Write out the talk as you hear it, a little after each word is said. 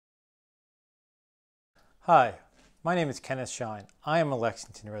Hi, my name is Kenneth Shine. I am a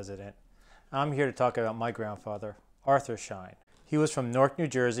Lexington resident. I'm here to talk about my grandfather, Arthur Shine. He was from Newark, New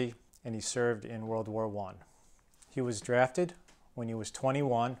Jersey, and he served in World War I. He was drafted when he was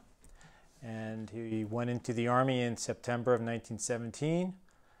 21, and he went into the Army in September of 1917,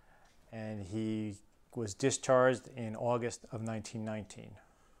 and he was discharged in August of 1919.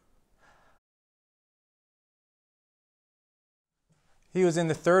 He was in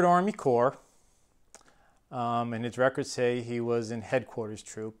the 3rd Army Corps. And his records say he was in headquarters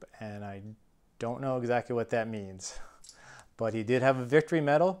troop, and I don't know exactly what that means. But he did have a victory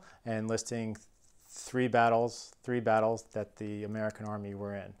medal and listing three battles that the American Army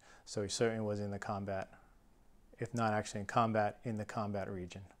were in. So he certainly was in the combat, if not actually in combat, in the combat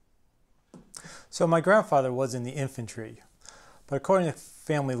region. So my grandfather was in the infantry, but according to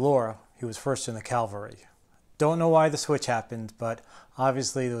family lore, he was first in the cavalry. Don't know why the switch happened, but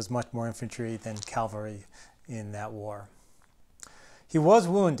obviously there was much more infantry than cavalry in that war. He was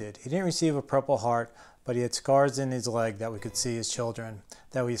wounded. He didn't receive a Purple Heart, but he had scars in his leg that we could see as children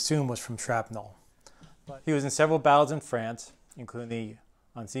that we assume was from shrapnel. He was in several battles in France, including the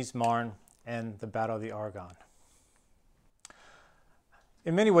Ancis-Marne and the Battle of the Argonne.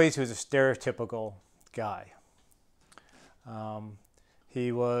 In many ways, he was a stereotypical guy.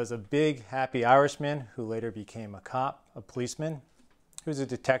 He was a big, happy Irishman who later became a cop, a policeman. He was a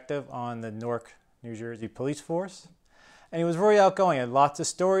detective on the Newark, New Jersey police force. And he was very outgoing, had lots of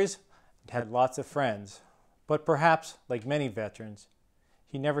stories, had lots of friends. But perhaps, like many veterans,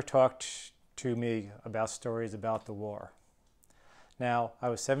 he never talked to me about stories about the war. Now, I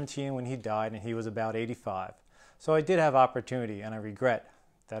was 17 when he died, and he was about 85. So I did have opportunity, and I regret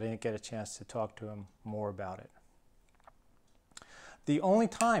that I didn't get a chance to talk to him more about it. The only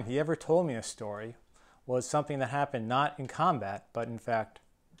time he ever told me a story was something that happened not in combat, but in fact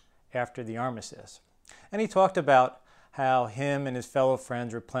after the armistice. And he talked about how him and his fellow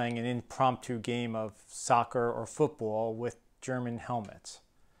friends were playing an impromptu game of soccer or football with German helmets.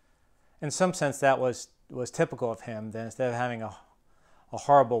 In some sense, that was typical of him. Then instead of having a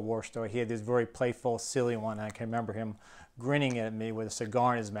horrible war story, he had this very playful, silly one. I can remember him grinning at me with a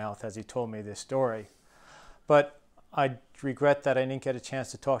cigar in his mouth as he told me this story. But I regret that I didn't get a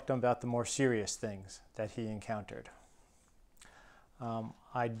chance to talk to him about the more serious things that he encountered. I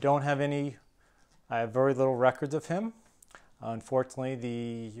have very little records of him.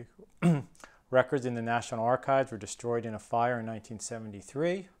 Unfortunately, the records in the National Archives were destroyed in a fire in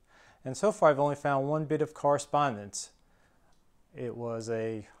 1973. And so far, I've only found one bit of correspondence. It was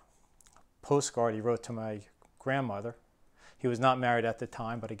a postcard he wrote to my grandmother. He was not married at the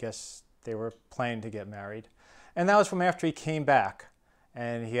time, but I guess they were planning to get married. And that was from after he came back,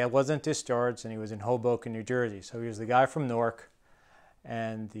 and he wasn't discharged, and he was in Hoboken, New Jersey. So he was the guy from Newark,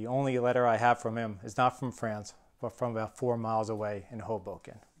 and the only letter I have from him is not from France, but from about 4 miles away in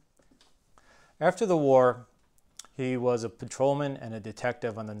Hoboken. After the war, he was a patrolman and a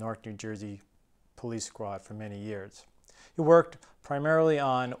detective on the Newark, New Jersey police squad for many years. He worked primarily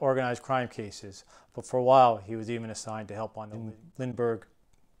on organized crime cases, but for a while he was even assigned to help on the Lindbergh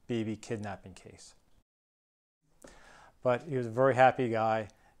baby kidnapping case. But he was a very happy guy,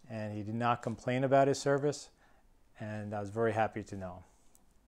 and he did not complain about his service, and I was very happy to know him.